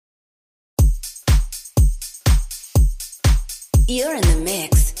You're in the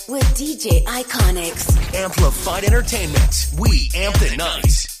mix with DJ Iconics. Amplified entertainment. We amp the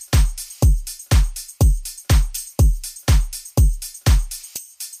night.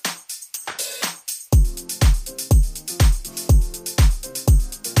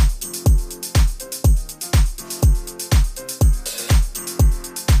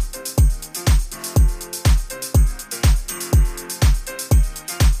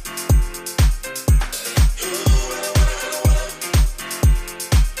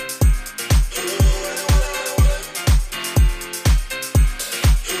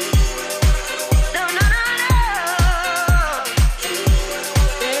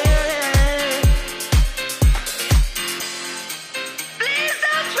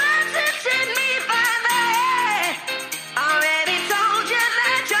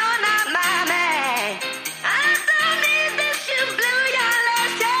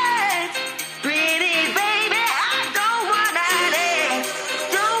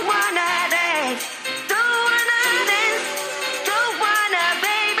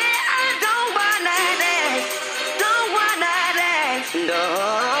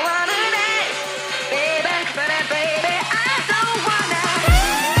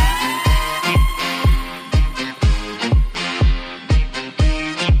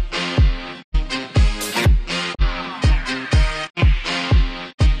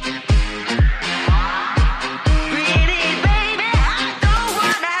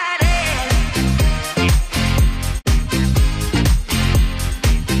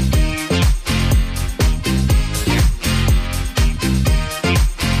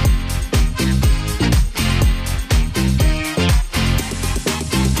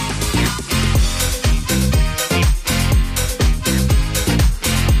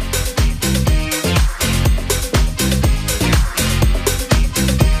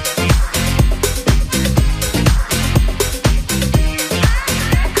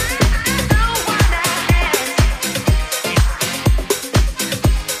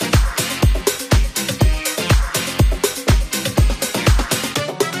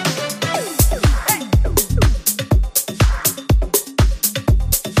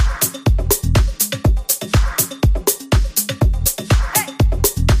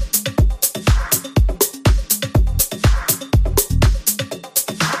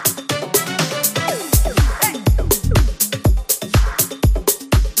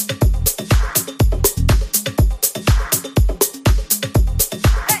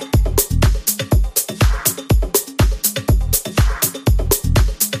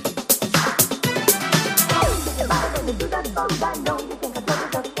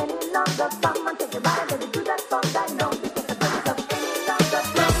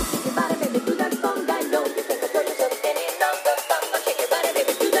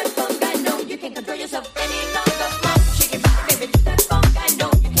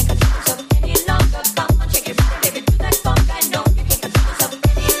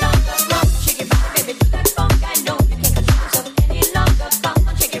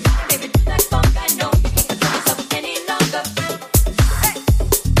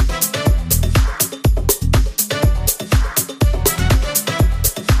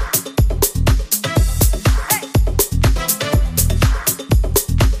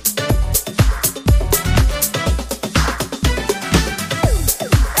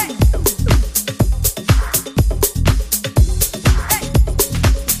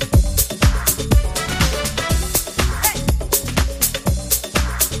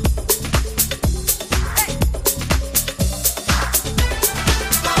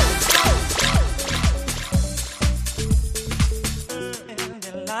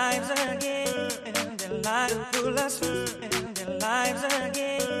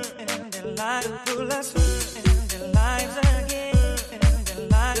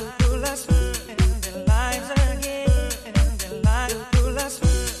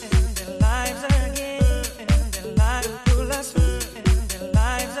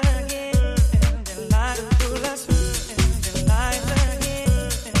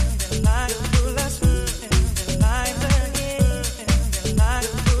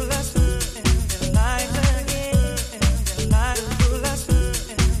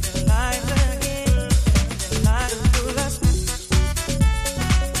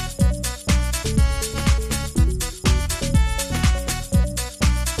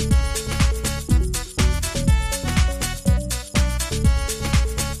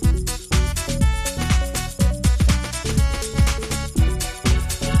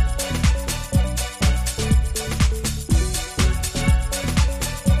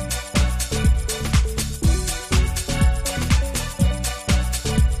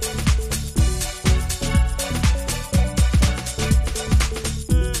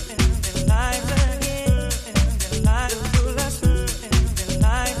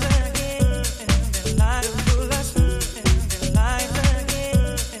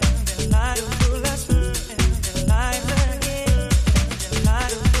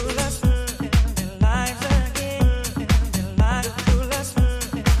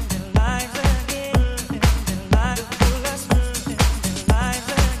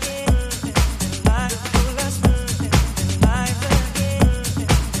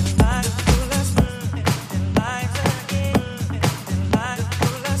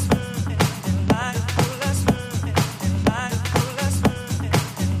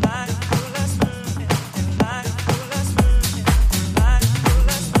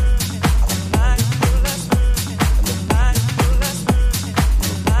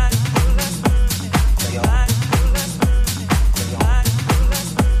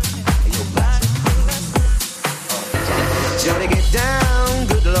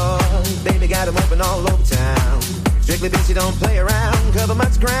 rolling all over town. Strictly bitch, you don't play around. Cover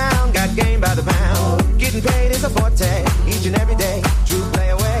much ground, got game by the pound. Getting paid is a forte, each and every day. True play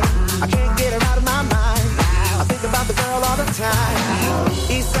away, I can't get her out of my mind. I think about the girl all the time.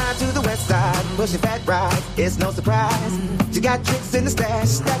 East side to the west side, pushing fat ride, it's no surprise. She got tricks in the stash,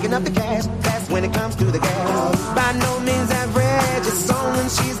 stacking up the cash. That's when it comes to the gas. By no means average, it's someone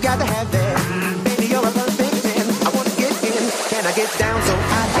she's got to have there. Baby, you're a perfect 10. I wanna get in, can I get down so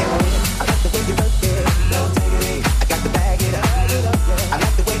I can win? I like the way you work it, no diggity. I got to bag it up, yeah. I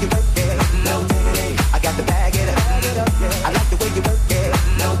like the way you work it, no diggity. I got to bag it up, yeah. I like the way you work it,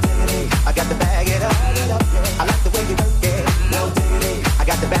 no diggity. I got to bag it up, yeah. I like the way you work it, no diggity. I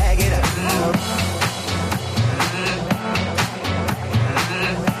got to bag it up.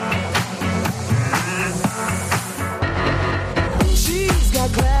 She's got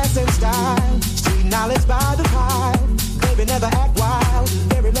class and style, street knowledge by the pile. Baby never act wild,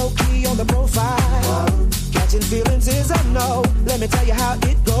 very low key on the profile. Catching feelings is a no, let me tell you how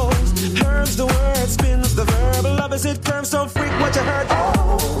it goes. Herbs the word, spins the verb, love is it firm, so freak what you heard.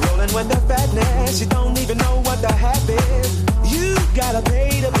 Oh, rolling with the fatness, you don't even know what the half is. You gotta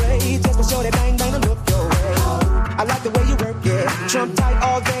pay to play, just for sure they bang bang and look your way. I like the way you work it, Trump tight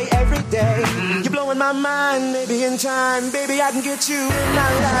all day, every day. You're blowing my mind, maybe in time, baby I can get you in my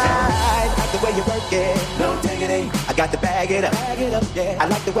life. I like the way you work it, no diggity. I got to bag it up, yeah. I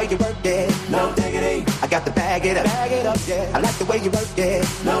like the way you work it, no diggity. I got to bag it up, yeah. I like the way you work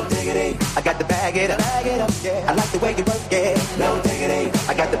it, no diggity. I got to bag it up, yeah. I like the way you work it, no diggity.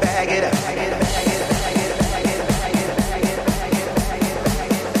 I got to bag it up, bag it up, bag it up.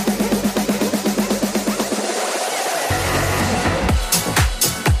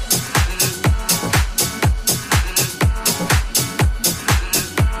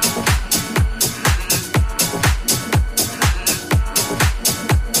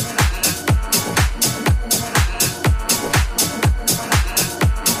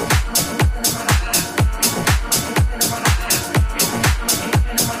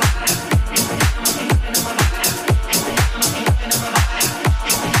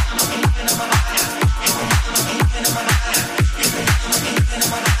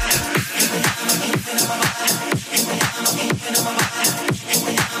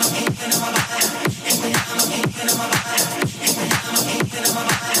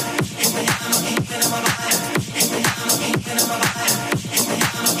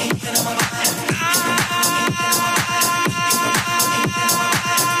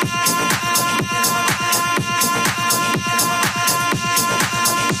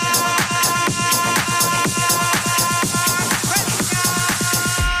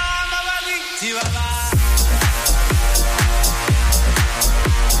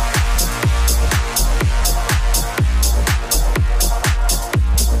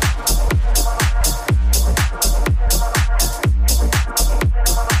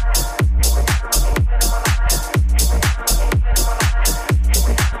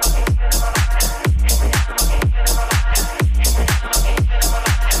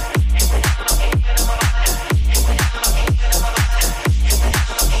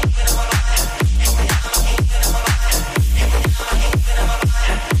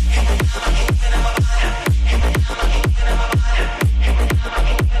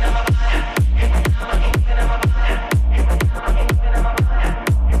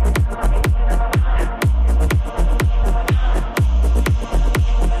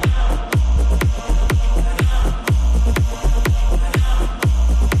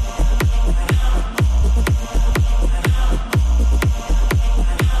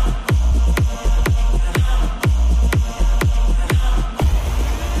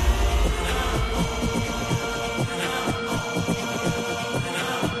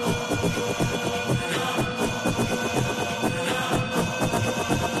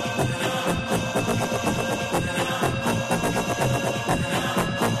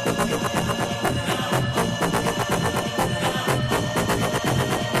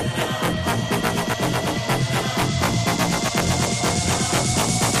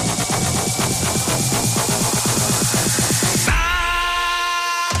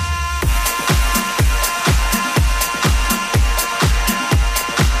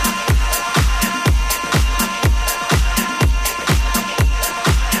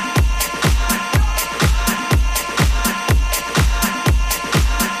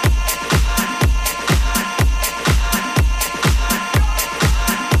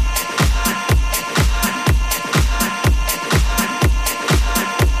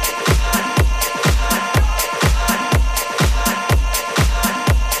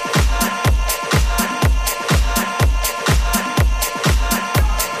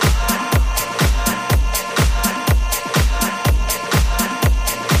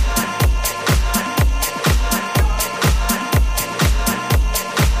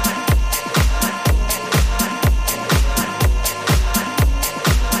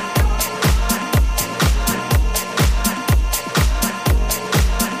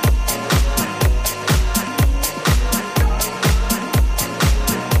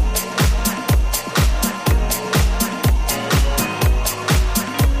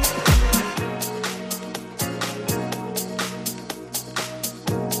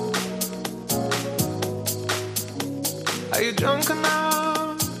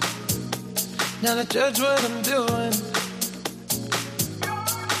 Now to judge what I'm doing.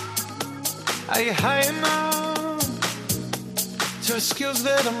 Are you high enough to excuse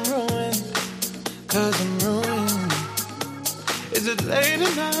that I'm ruined? 'Cause I'm ruined. Is it late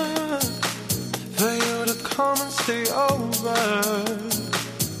enough for you to come and stay over?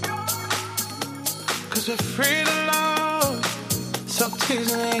 'Cause we're free to love, so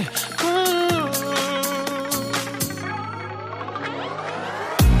tease me.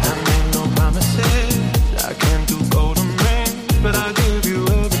 I made no promises, I can't do golden rings, but I'll give you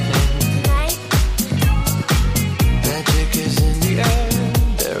everything. Tonight. Magic is in the air,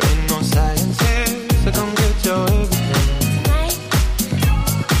 there ain't no science here, so come get your everything. Tonight.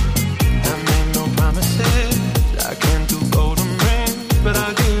 I made no promises, I can't do golden rings, but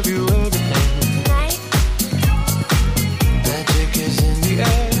I'll give you everything. Tonight. Magic is in the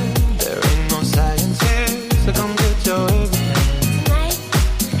air, there ain't no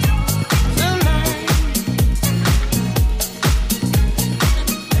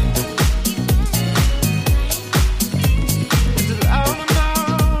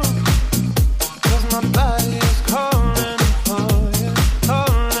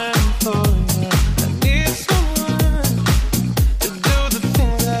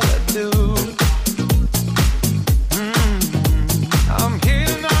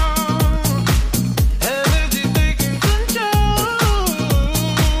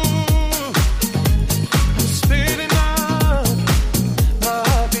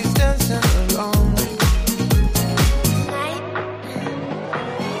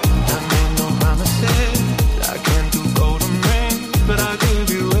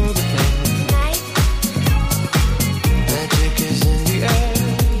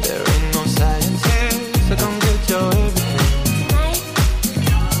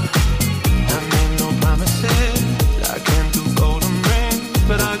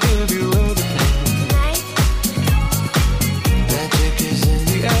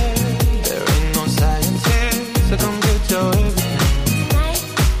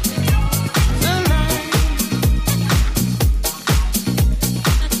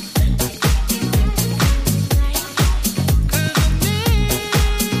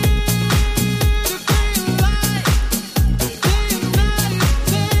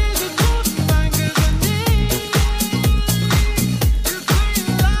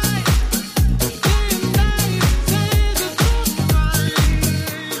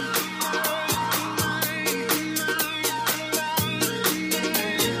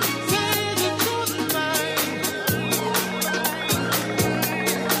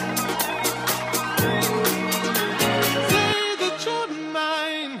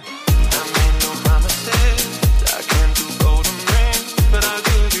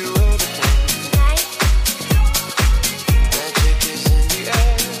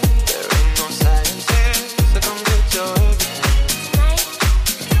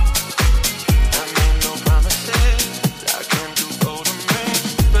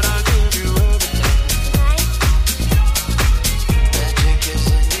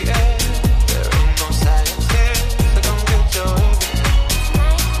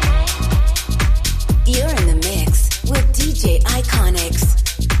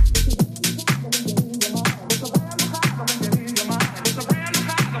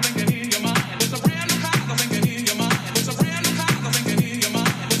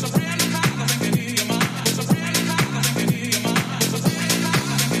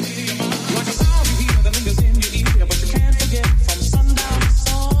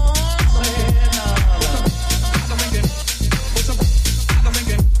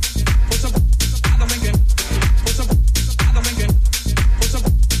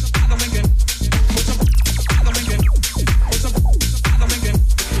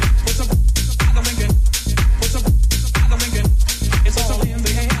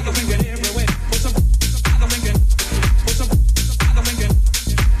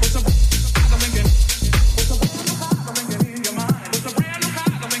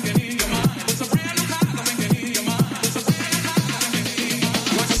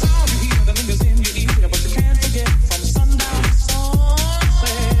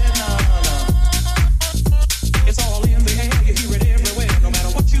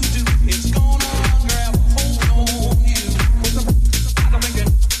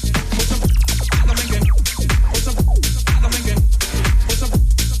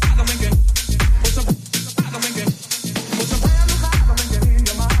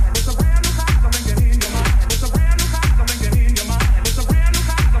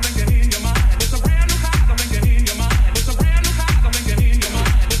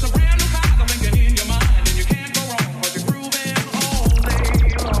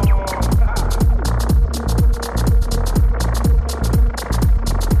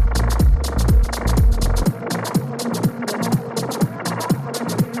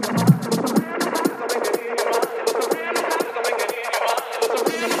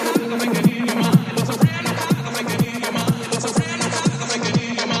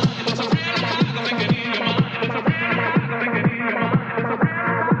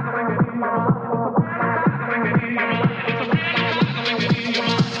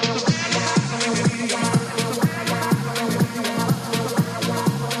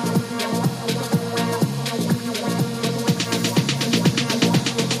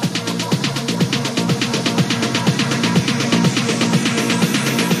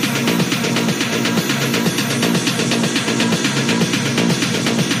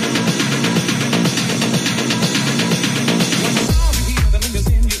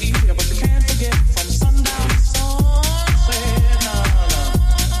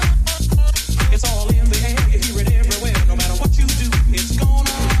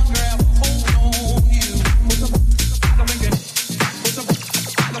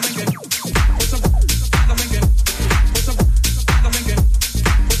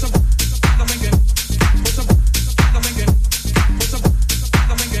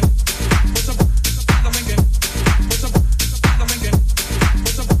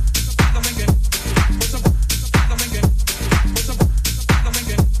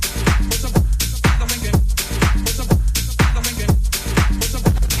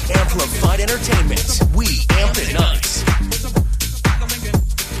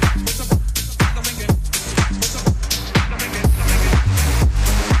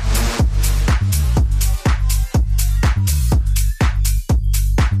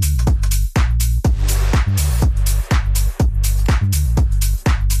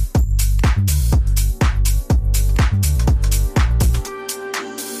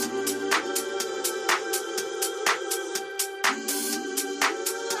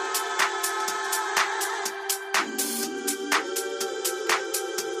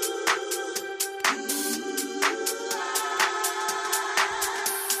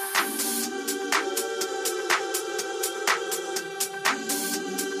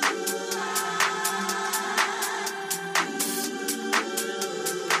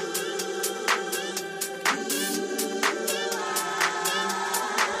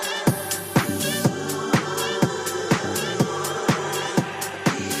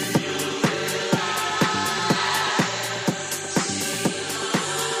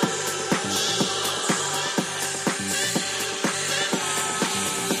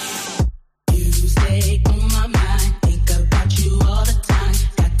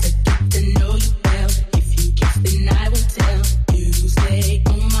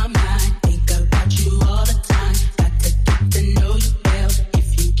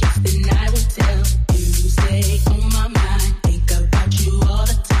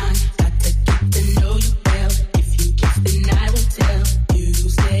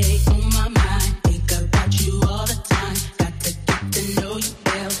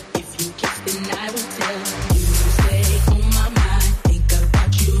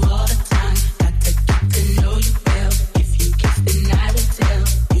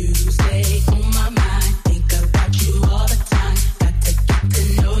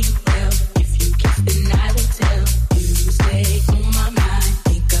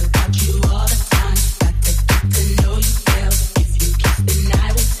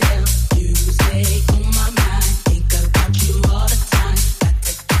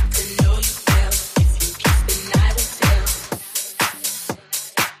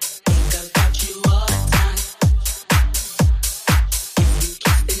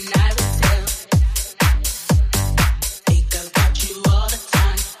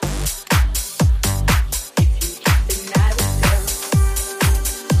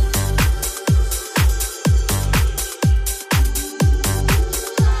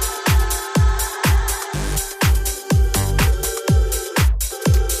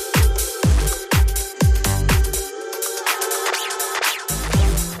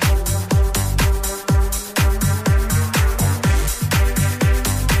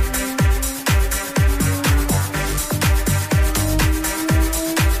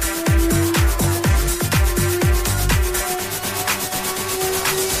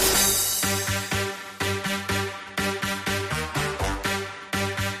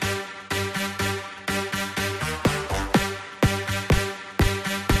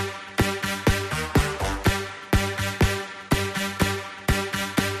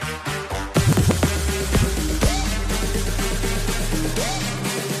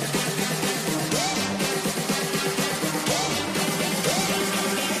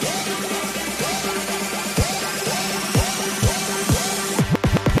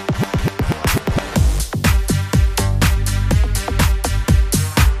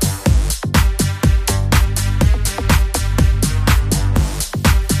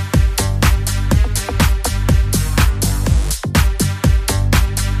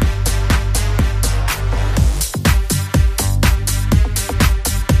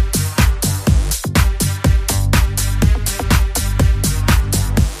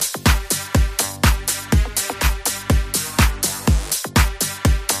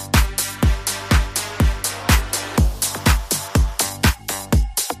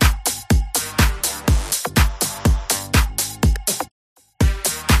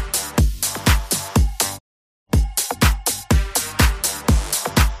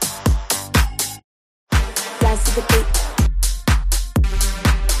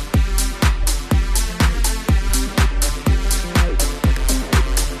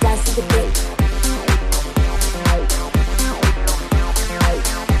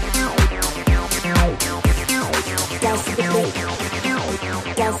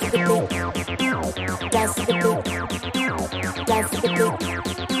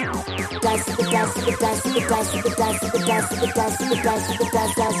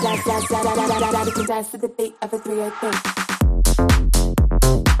Dance to the beat of a 3-8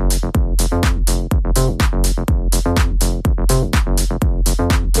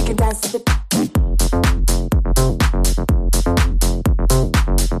 We can dance to the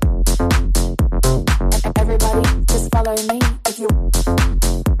Everybody just follow me if you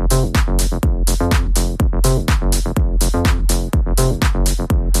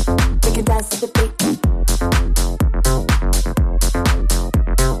We can dance to the beat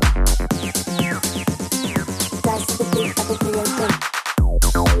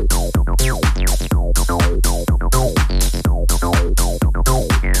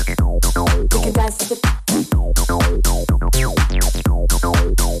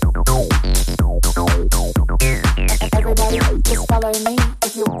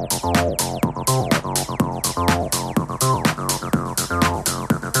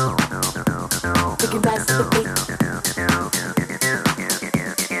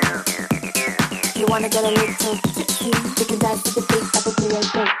Get a little tipsy. We can dance to the beat of a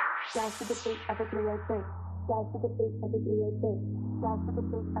 3-8. Dance to the beat of a 3-8. Dance to the beat of a 3-8. Dance to the beat of a 3-8. Dance to the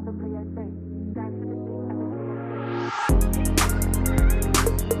beat of a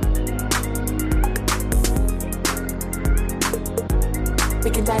 3-8. We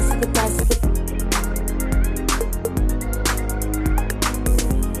can dance to the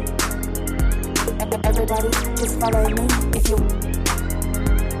Everybody just follow me if you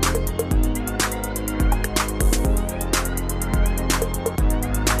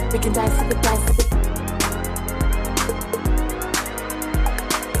We can dance to the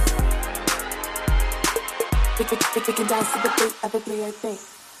We can dance to the beat of a 3-8.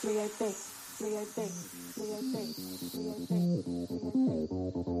 3-8. 3-8. 3-8. 3-8.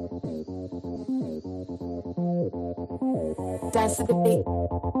 Dance to the beat.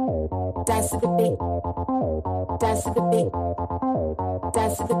 Dance to the beat. Dance to the beat.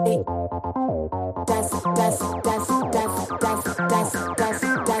 Dance to the beat. Dance, dance, dance, dance, dance, dance, dance, dance,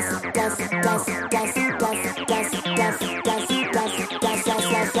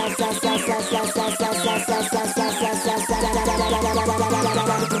 dance, dance,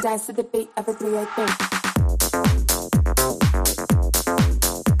 dance, dance to the beat of a 3-8.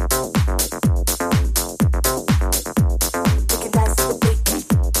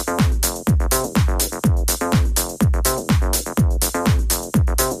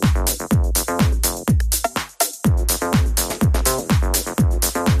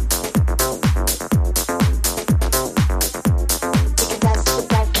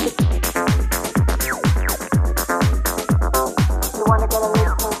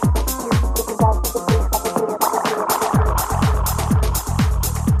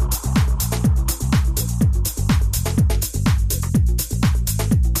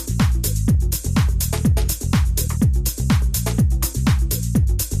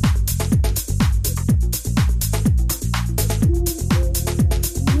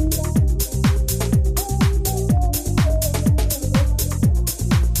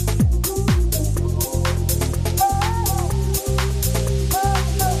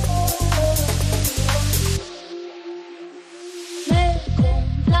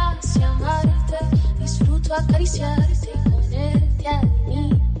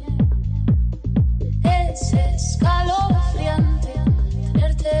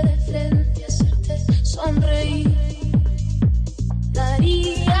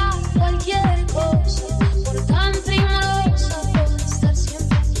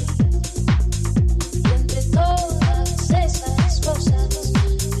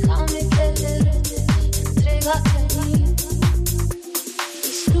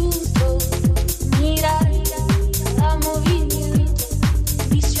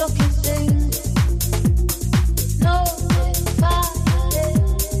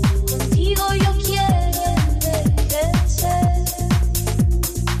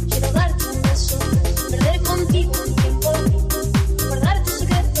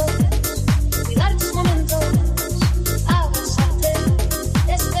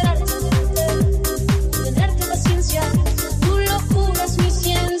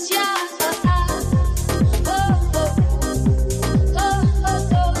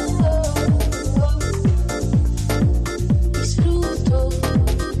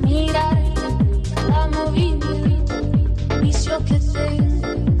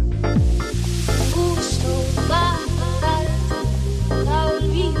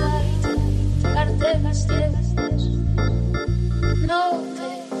 vas, no te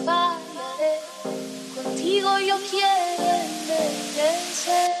fallaré. Contigo yo quiero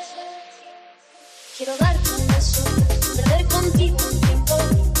envejecer. Quiero darte un beso, perder contigo un tiempo,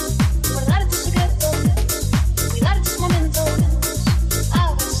 guardar tus secretos, cuidar tus momentos,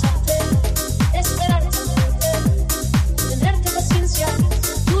 abrazarte, esperarte, tenerte paciencia.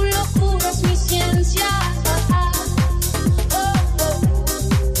 Tu locura es mi ciencia.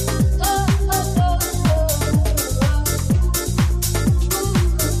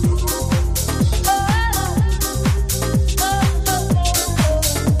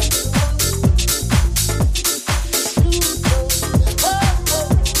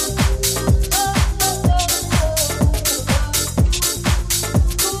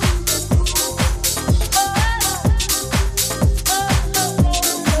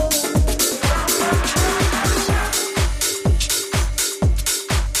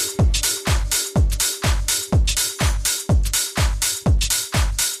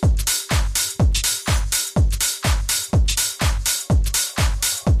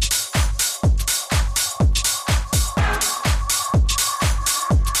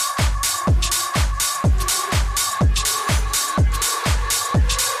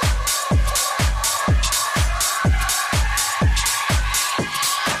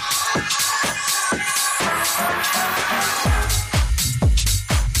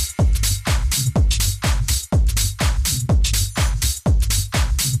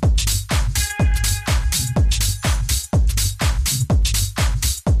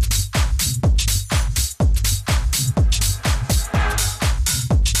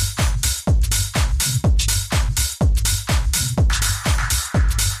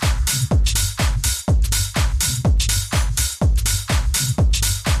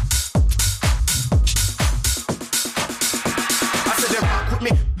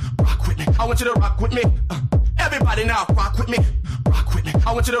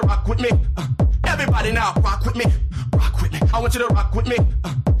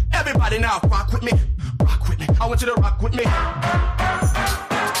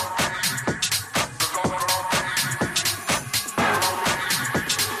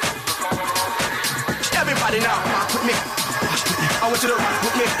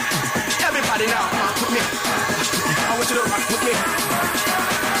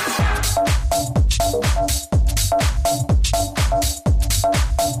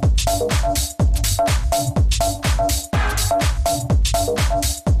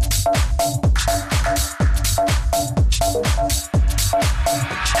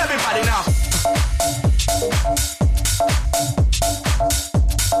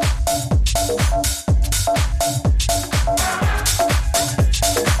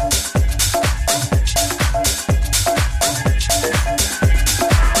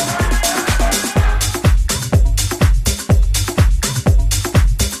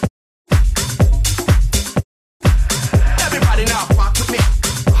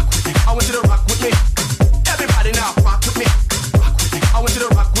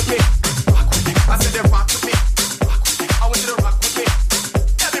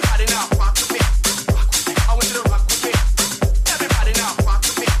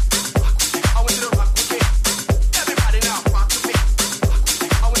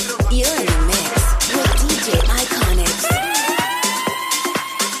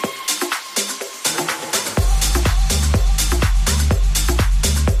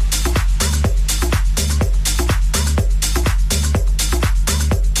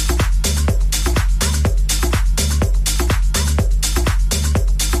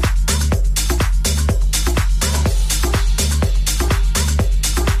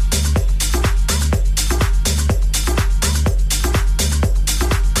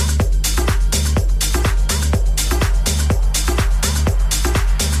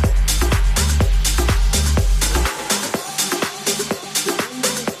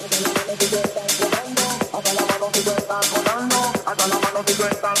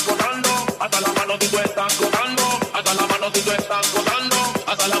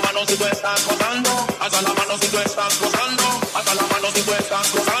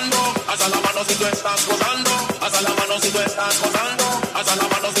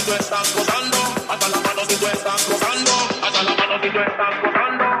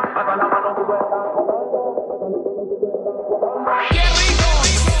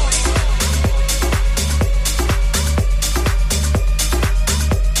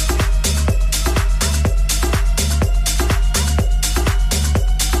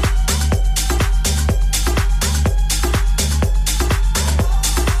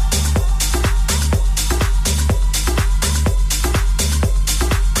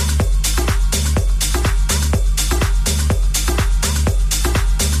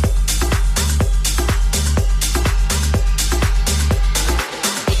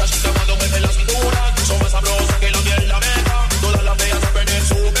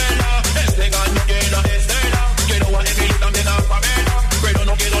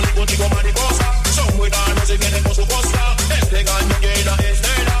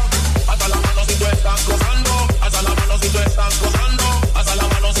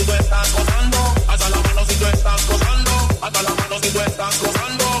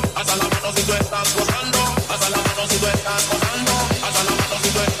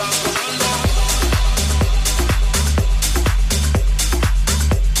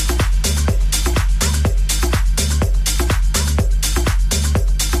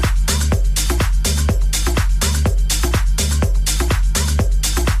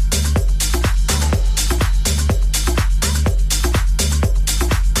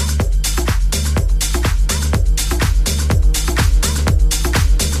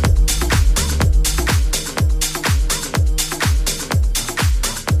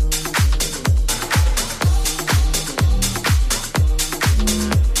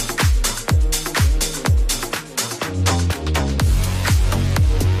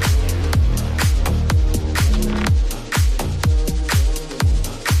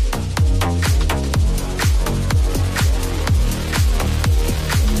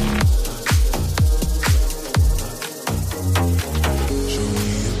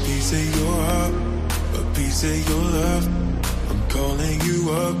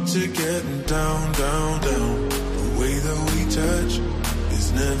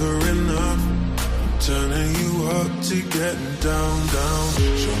 turning you up to getting down, down.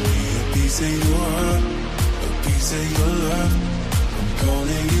 Show me a piece of your heart, a piece of your love. I'm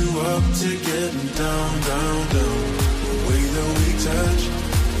calling you up to getting down, down, down. The way that we touch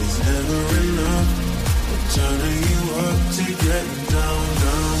is never enough. I'm turning you up to getting down,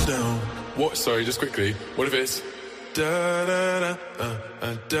 down, down. What? Sorry, just quickly. What if it's da da da da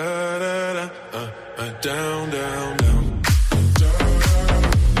da da down, down, down.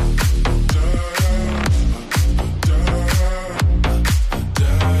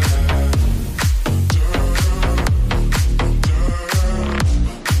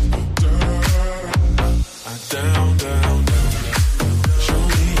 Down, down, down. Show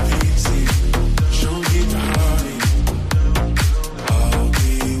me pizza, show me party. I'll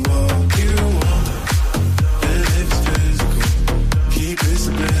be what you want, and if it's physical, keep it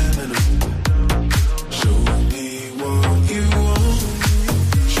subliminal. Show me what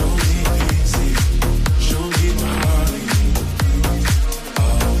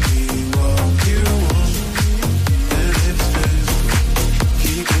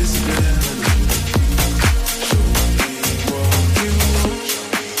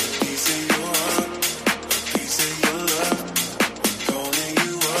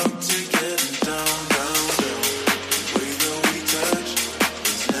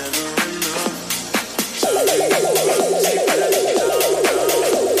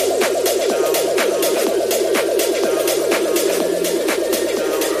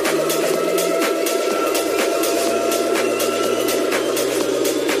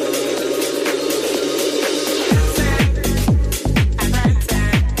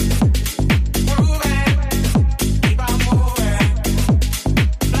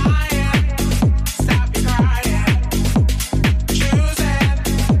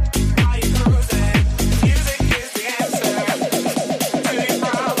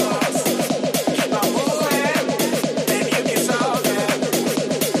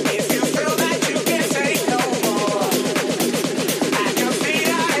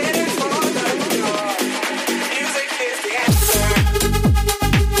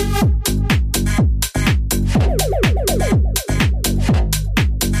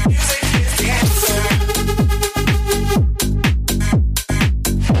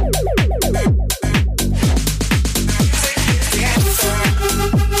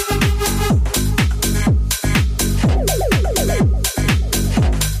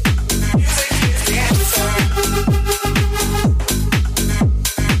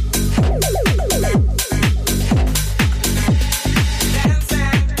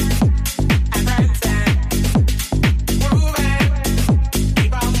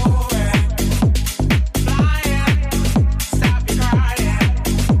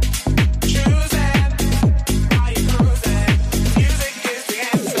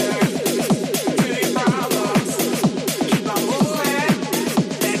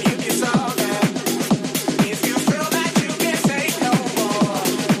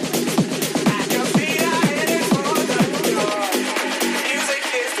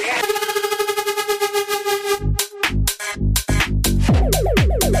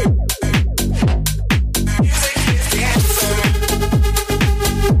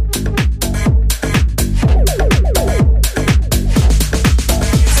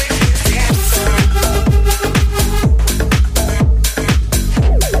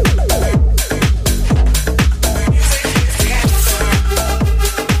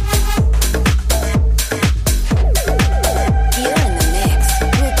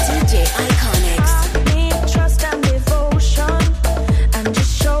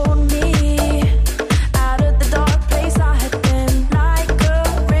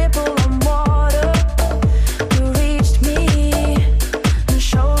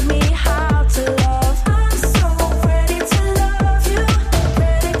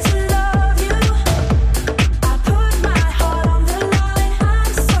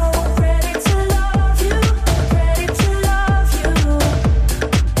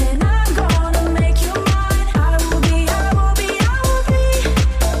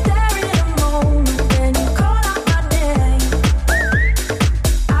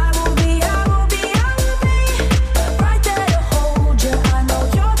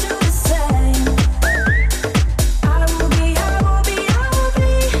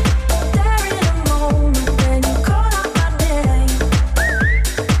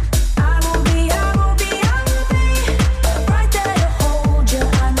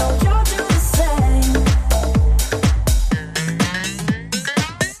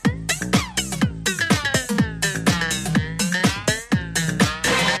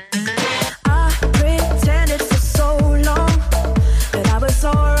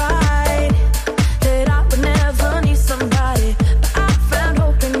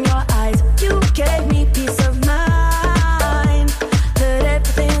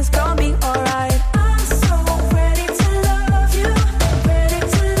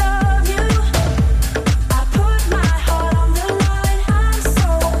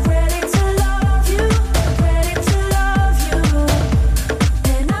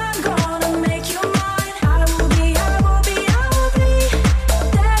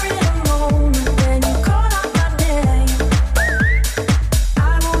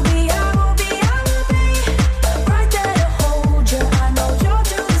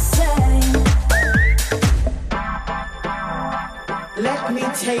Let me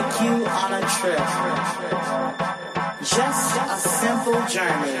take you on a trip. Just a simple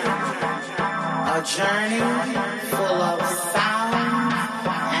journey. A journey full of sound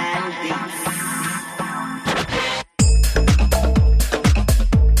and beats.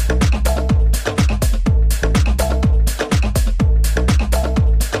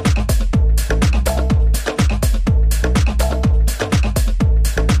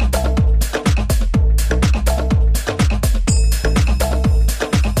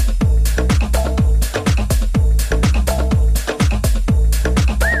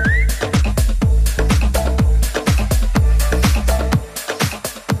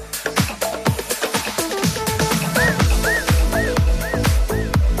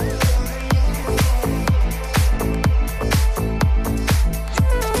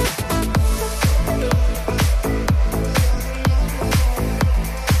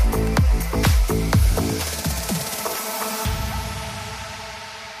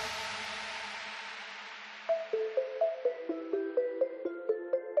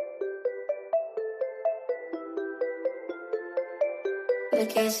 The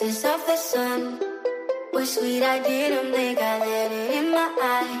kisses of the sun were sweet, I didn't think I let it in my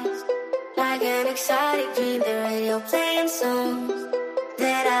eyes. Like an exotic dream, the radio playing songs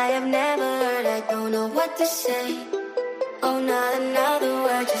that I have never heard. I don't know what to say. Oh, not another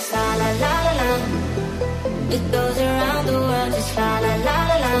word, just la la la la la. It goes around the world, just la la la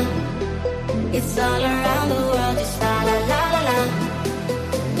la la. It's all around the world, just la la la la la.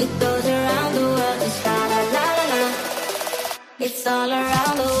 It goes around the world, just la la la la la. It's all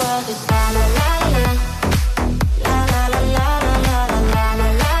around the world, just la la la la la. La la la la la la la la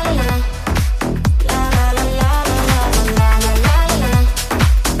la la. La la la la la la la la la la.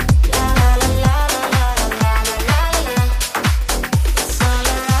 La la la la la la la la la. It's all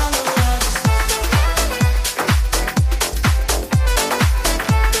around the world, just la la la la.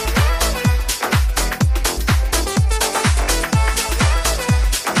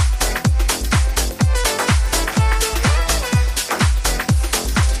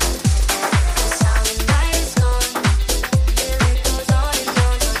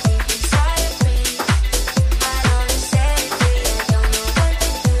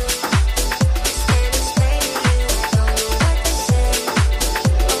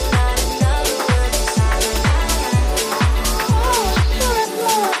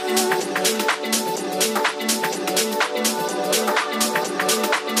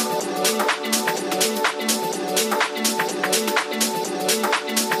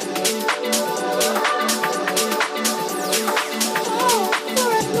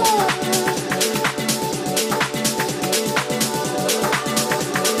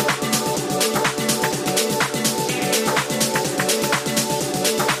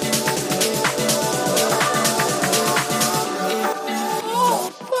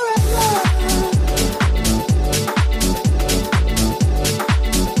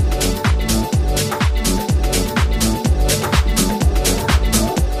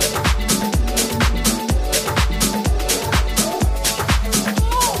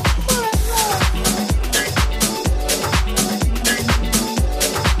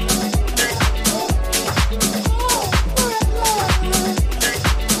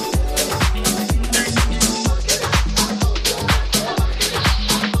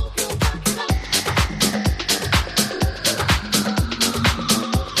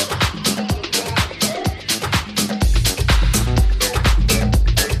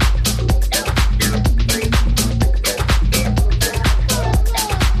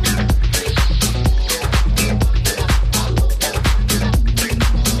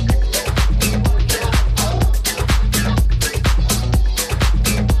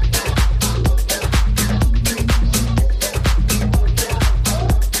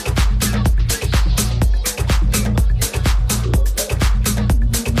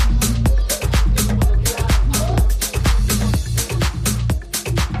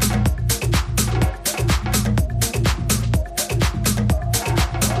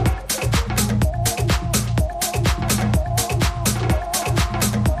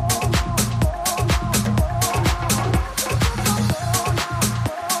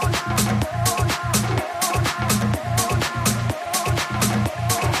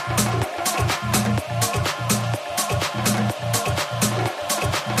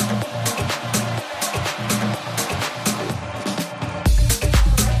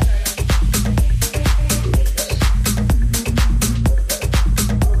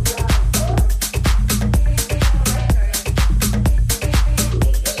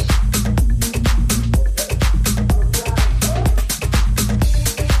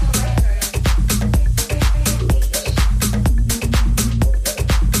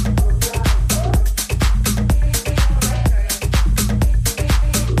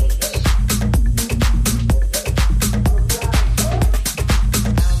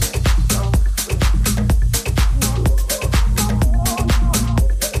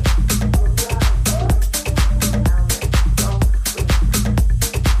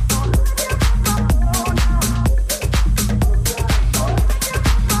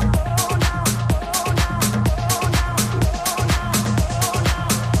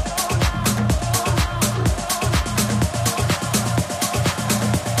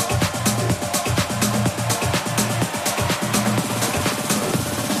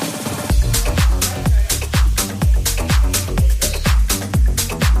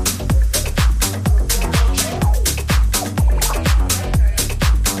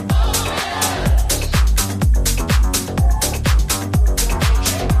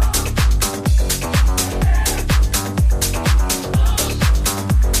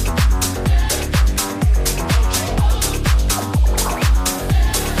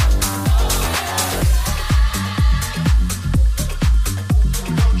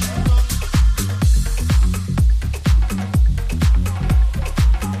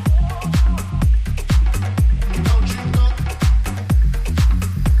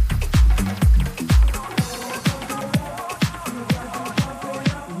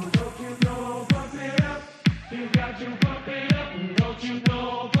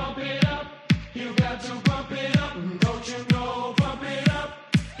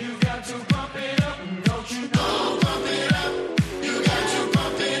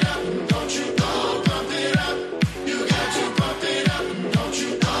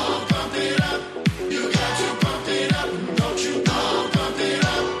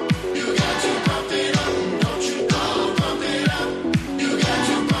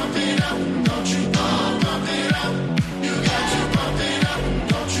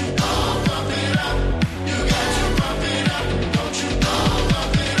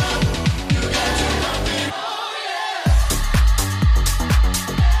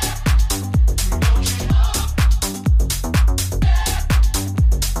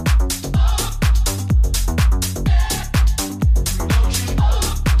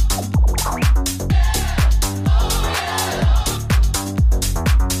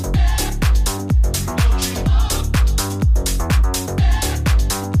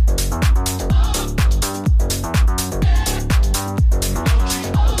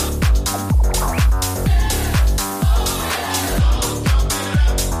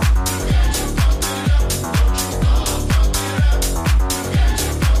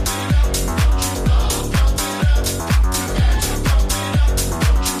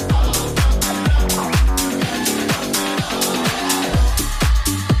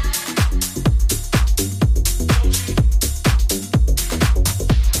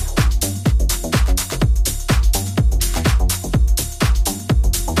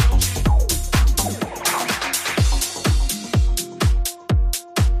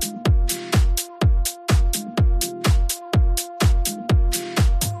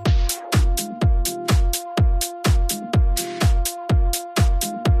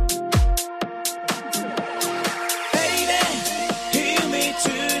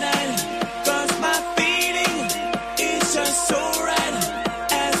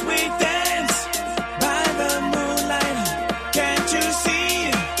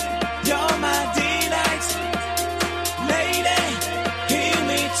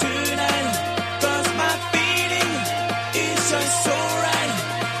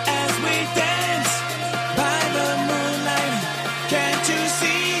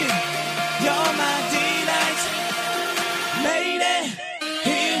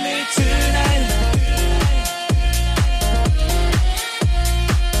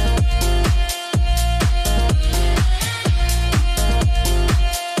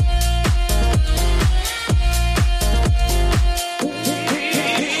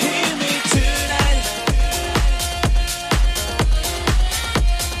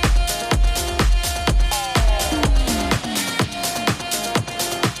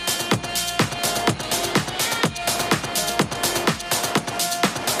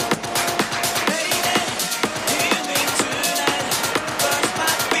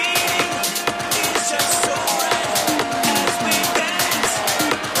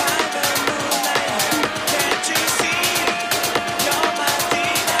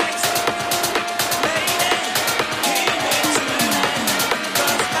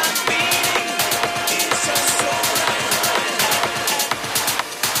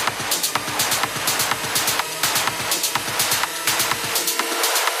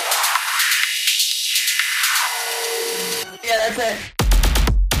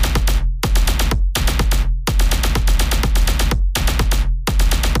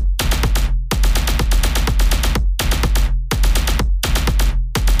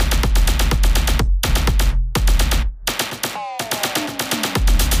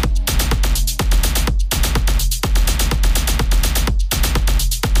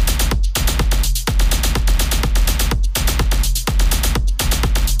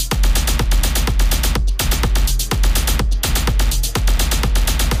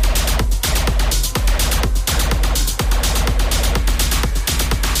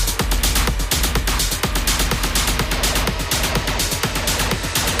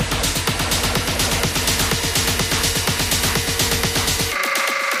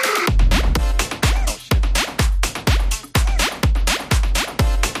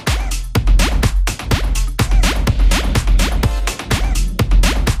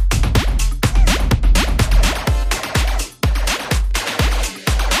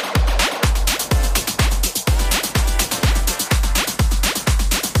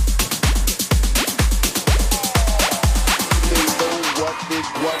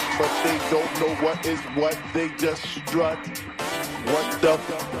 what, they just strut. What the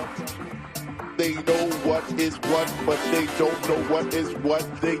they know what is what, but they don't know what is what,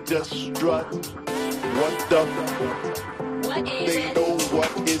 they just strut. What the What is they it? know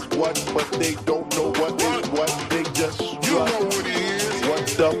what is what, but they don't know what is what, they just strut. You know what it is. What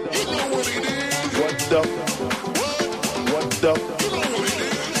the You know what it is. what the what the You know what it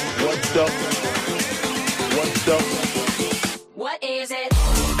is. what the what the What is it?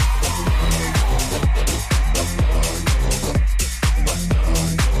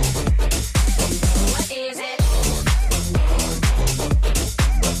 What is it?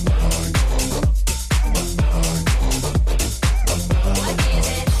 What is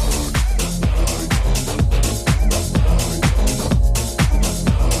it?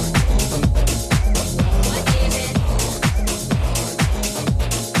 What is it?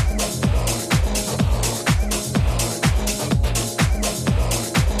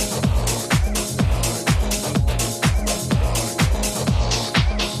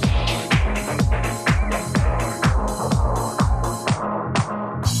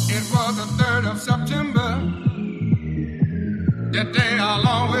 It was the 3rd of September. That day I'll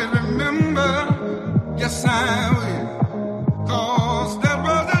always remember. Yes, I will. 'Cause that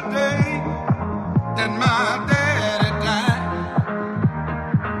was the day that my daddy died.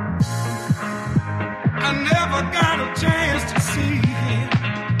 I never got a chance to see him.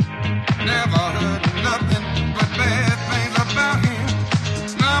 Never heard nothing but bad things about him.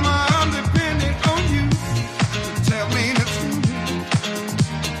 Mama, I'm depending on you to tell me the truth.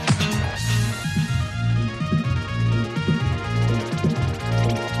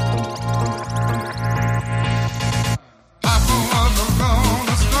 Papa was a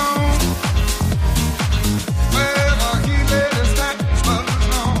rolling stone. Wherever he laid his hat was his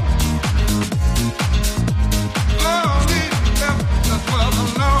own. All he left us was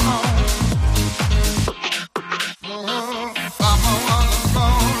alone. Papa was a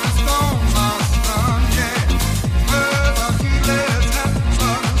rolling stone, my son, yeah. Wherever he laid his hat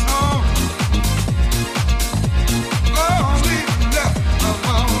was his home. All he left us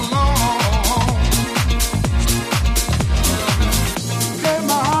was alone. Hey,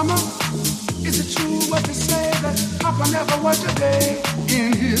 mama, is it true what they say that Papa never worked a day in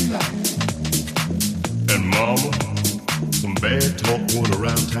his life? And mama, some bad talk going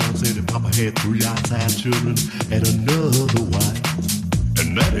around town saying that Papa had 3 outside children and another wife.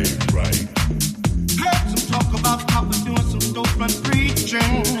 And that ain't right. Heard some talk about Papa doing some storefront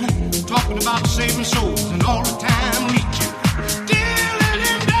preaching, talking about saving souls and all the time leeching. Stealing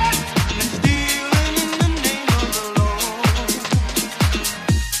in that and stealing in the name of the Lord.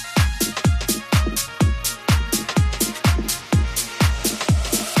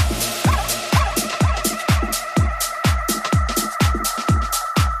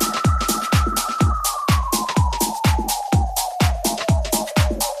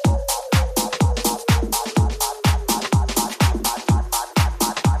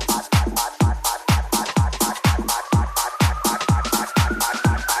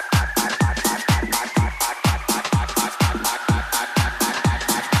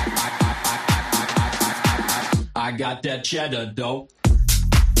 I got that cheddar, dope.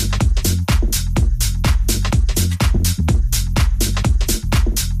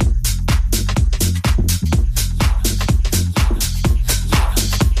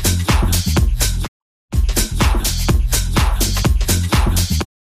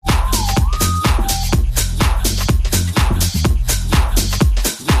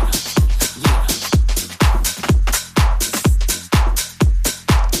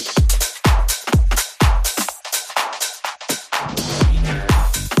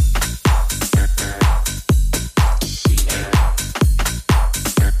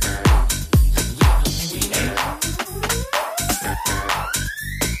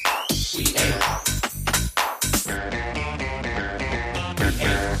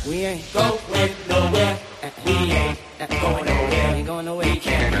 We ain't going nowhere. We ain't going nowhere. Ain't going nowhere. We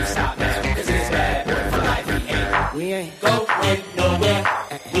can't stop now. 'Cause it's bad boy for life. We ain't going nowhere.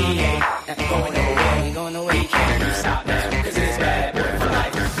 We ain't going nowhere. Ain't going nowhere. We can't stop now. 'Cause it's bad boy for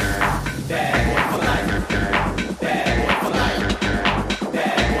life. Bad boy for life. Bad boy for life.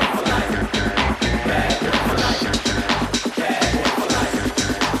 Bad boy for life. Bad boy for life. Bad boy for life.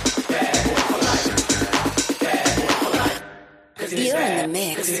 Bad boy for life. Bad boy for life. 'Cause it's You're bad. in the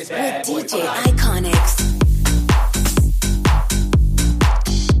mix 'Cause it's with bad boy DJ for life. Iconics.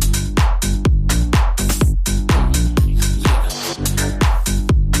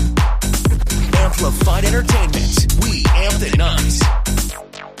 Amplified Entertainment. We amp the night.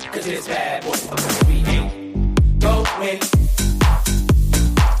 'Cause it's bad boy for life. We ain't going.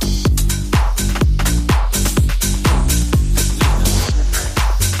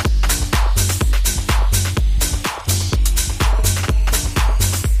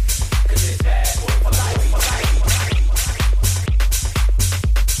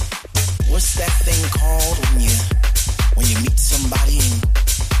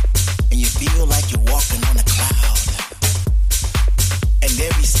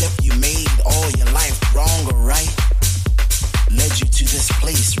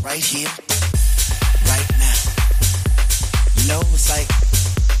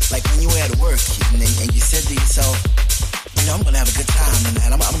 at work and you said to yourself, you know, I'm gonna have a good time tonight.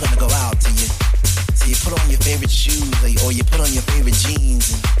 I'm gonna go out. So you put on your favorite shoes or you put on your favorite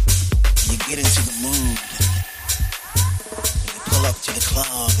jeans and you get into the mood. You pull up to the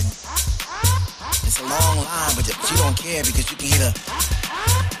club and it's a long line, but you don't care because you can hear the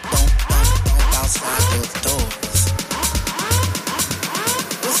thump, thump, thump outside those doors.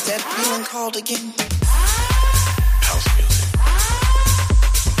 What's that feeling called again? House music.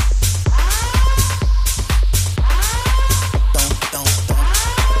 Thump, thump, thump.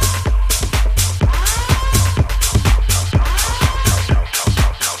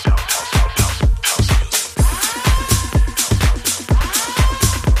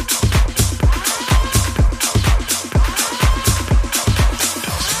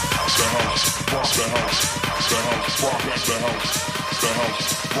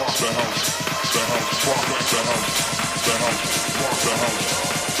 Walk the house.